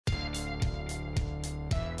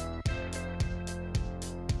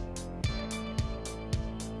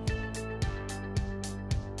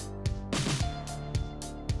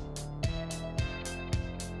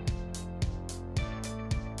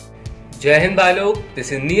जय हिंद भाई लोग,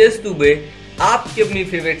 दिस इज नीयस दुबे, आपकी अपनी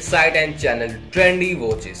favourite site and channel trendy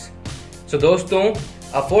watches. सो दोस्तों,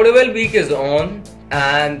 affordable week is on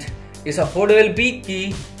and इस अफोर्डेबल वीक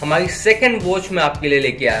की हमारी सेकंड वॉच मैं आपके लिए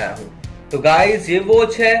लेके आया हूँ। तो गाइस, ये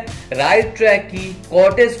वॉच है राइट ट्रैक की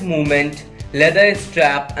quartz movement leather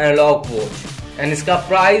strap analogue watch and इसका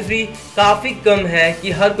प्राइस भी काफी कम है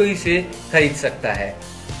कि हर कोई इसे खरीद सकता है।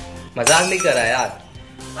 मजाक नहीं कर रहा यार।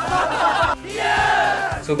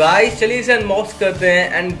 सो गाइस, चलिए इसे अनबॉक्स करते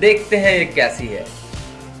हैं एंड देखते हैं ये कैसी है।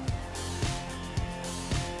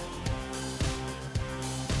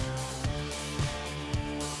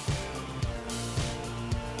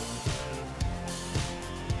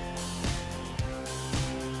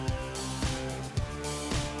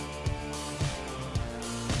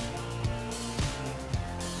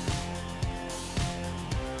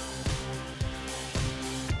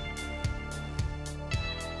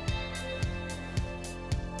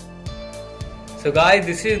 So guys,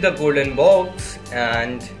 this is the golden box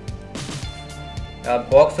and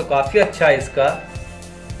box तो काफी अच्छा है इसका।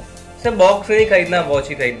 सब बॉक्स नहीं खरीदना, वॉच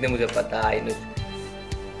ही खरीदने, मुझे पता है।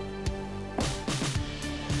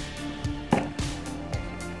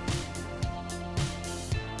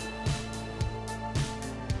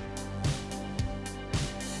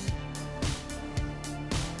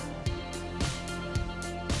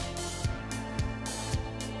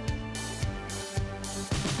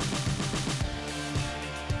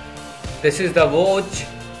 This is the watch,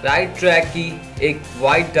 right track की एक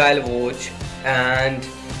वाइट डायल वॉच एंड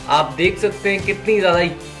आप देख सकते हैं कितनी ज़्यादा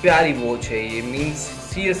प्यारी वॉच है ये। मीन्स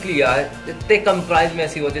सीरियसली यार, इतने कम प्राइस में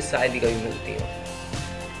ऐसी वॉचेस शायद ही कभी मिलती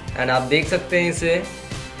हैं। एंड आप देख सकते हैं इसे,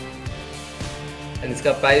 एंड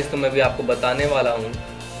इसका प्राइस तो मैं भी आपको बताने वाला हूँ।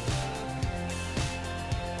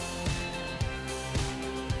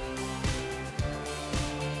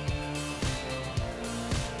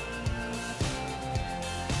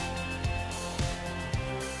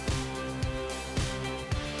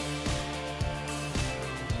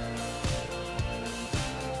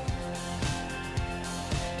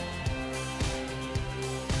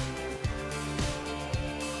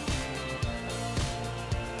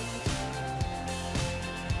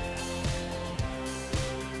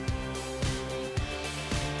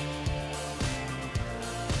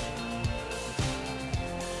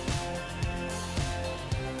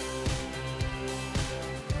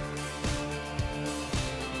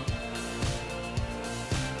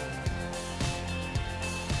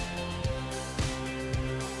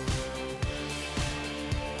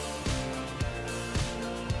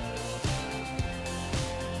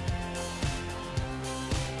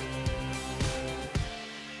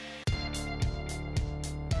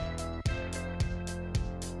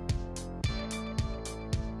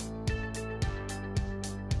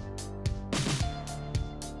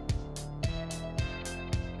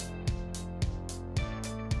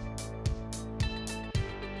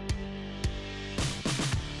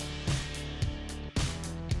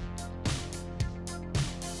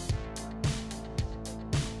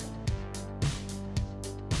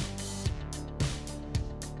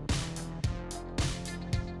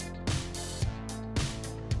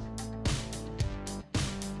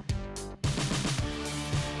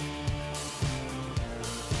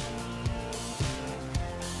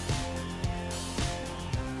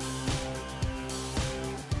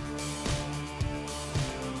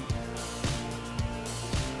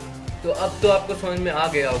 तो अब तो आपको समझ में आ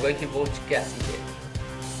गया होगा कि वॉच कैसी है।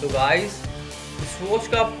 तो गाइस, इस वॉच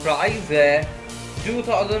का प्राइस है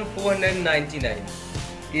 2499।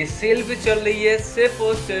 ये सेल पे चल रही है सिर्फ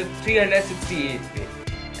और सिर्फ 368 पे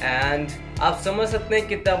एंड आप समझ सकते हैं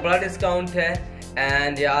कितना बड़ा डिस्काउंट है।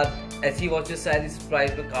 एंड यार, ऐसी वॉचेस शायद इस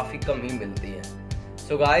प्राइस पे काफ़ी कम ही मिलती हैं।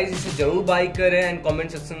 सो गाइस, इसे जरूर बाई करें एंड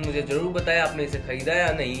कमेंट सेक्शन में मुझे जरूर बताएं आपने इसे खरीदा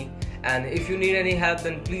या नहीं। And if you need any help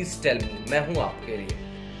then please tell me, मैं हूँ आपके लिए।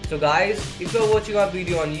 So guys, if you are watching our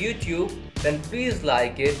video on YouTube, then please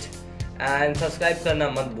like it and subscribe करना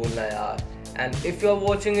मत भूलना यार। And if you are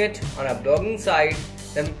watching it on a blogging site,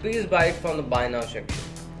 then please buy it from the buy now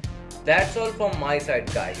section. That's all from my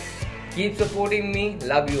side, guys. Keep supporting me.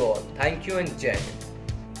 Love you all. Thank you and Jai Hind.